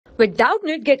With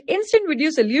Doubtnut, get instant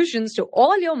video solutions to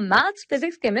all your maths,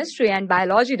 physics, chemistry, and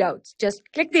biology doubts. Just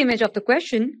click the image of the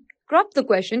question, crop the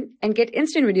question, and get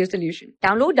instant video solution.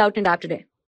 Download Doubtnut app today.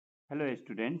 Hello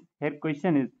students, here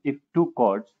question is if two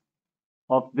chords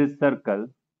of this circle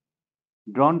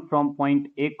drawn from point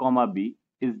A, B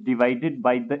is divided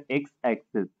by the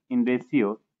x-axis in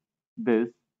ratio this,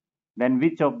 then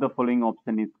which of the following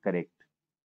option is correct?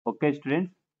 Okay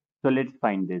students, so let's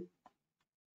find this.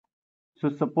 So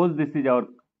suppose this is our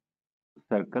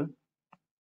circle,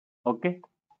 okay,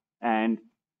 and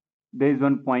there is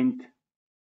one point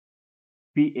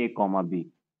PA, B.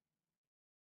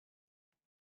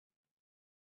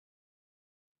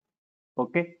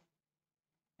 Okay,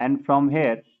 and from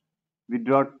here we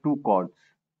draw two chords.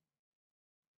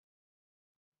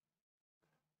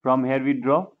 From here we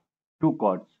draw two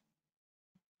chords,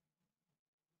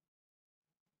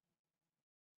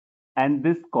 and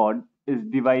this chord is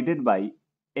divided by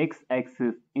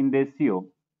x-axis in ratio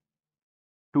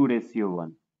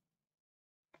 2:1.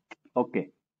 Okay,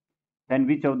 then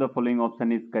which of the following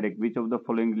option is correct? Which of the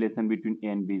following relation between A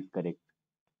and B is correct?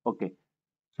 Okay,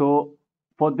 so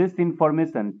for this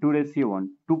information 2:1,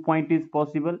 2 point is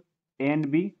possible, A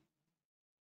and B.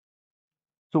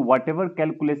 So whatever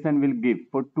calculation will give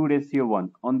for 2:1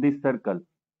 on this circle,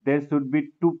 there should be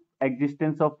two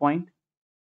existence of point.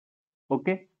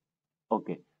 Okay,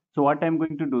 okay. So what I'm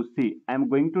going to do, see, I'm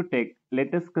going to take,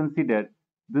 let us consider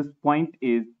this point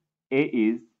is A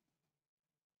is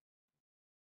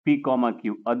P,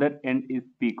 Q, other end is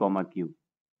P, Q.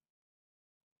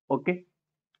 Okay,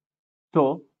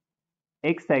 so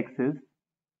x-axis,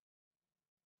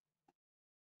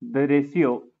 the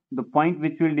ratio, the point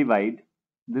which will divide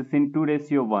this in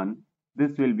 2:1,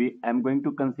 this will be, I'm going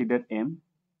to consider M.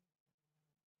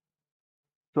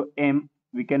 So M,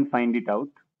 we can find it out.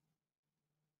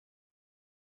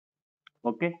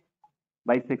 Okay,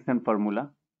 by section formula.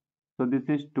 So this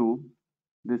is 2,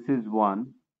 this is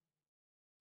 1,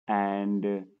 and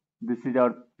this is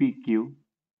our PQ.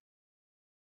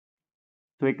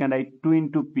 So we can write 2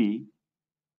 into P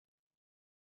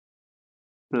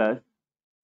plus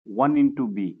 1 into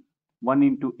B, 1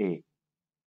 into A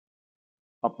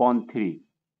upon 3.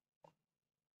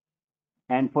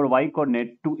 And for Y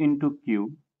coordinate, 2 into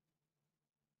Q,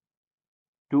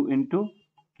 2 into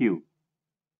Q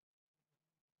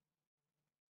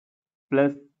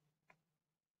plus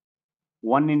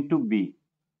 1 into B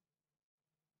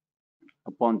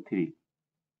upon 3.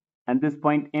 And this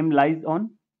point M lies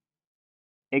on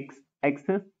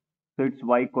x-axis, so its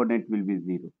Y coordinate will be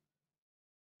 0.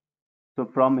 So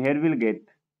from here we'll get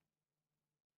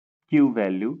Q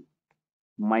value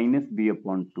minus B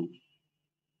upon 2.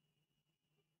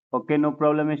 Okay, no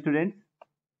problem students.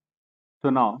 So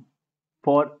now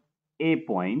for A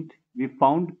point, we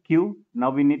found Q,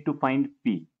 now we need to find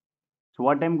P. So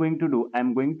what I'm going to do,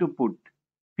 I'm going to put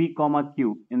P,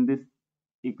 Q in this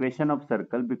equation of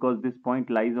circle because this point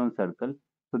lies on circle.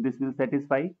 So this will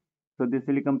satisfy. So this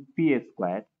will become P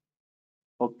square,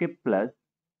 okay, plus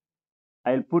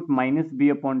I'll put minus B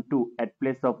upon 2 at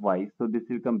place of Y. So this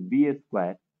will become B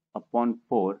square upon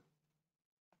 4,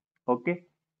 okay,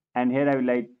 and here I will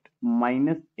write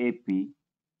minus AP,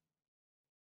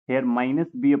 here minus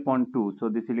B upon 2, so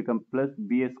this will become plus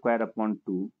B square upon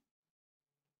 2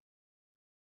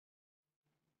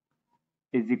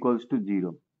 is equals to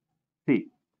 0.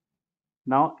 See,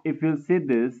 now if you see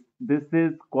this, this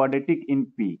is quadratic in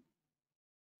P.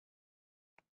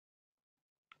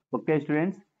 Okay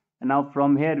students, and now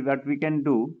from here what we can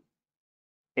do,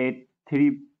 a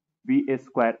 3B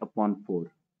square upon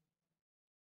 4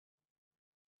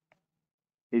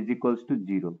 is equals to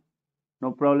 0.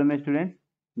 No problem students.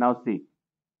 Now see,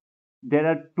 there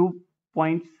are 2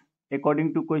 points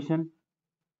according to question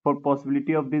for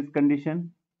possibility of this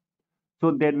condition. So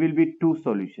there will be 2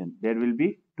 solutions. There will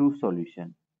be 2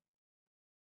 solutions.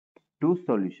 2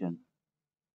 solutions.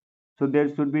 So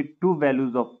there should be 2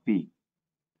 values of P.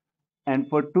 And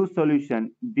for 2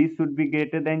 solution, D should be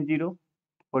greater than 0.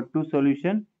 For 2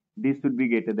 solution, D should be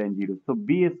greater than 0. So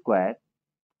B square,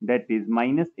 that is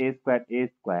minus A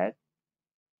square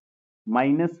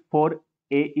minus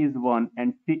 4A is 1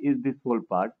 and C is this whole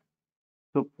part.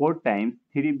 So 4 times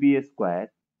 3B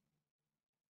square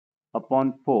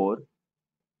upon 4.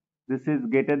 This is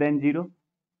greater than 0.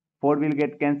 4 will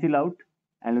get cancelled out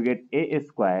and we get A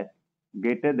square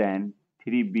greater than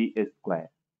 3B square.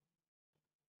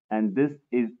 And this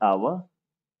is our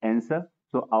answer.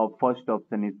 So our first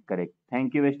option is correct.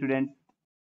 Thank you students.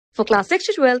 For class 6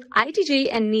 to 12, IIT JEE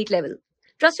and NEET level.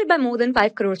 Trusted by more than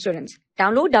 5 crore students.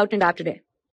 Download Doubtnut app today.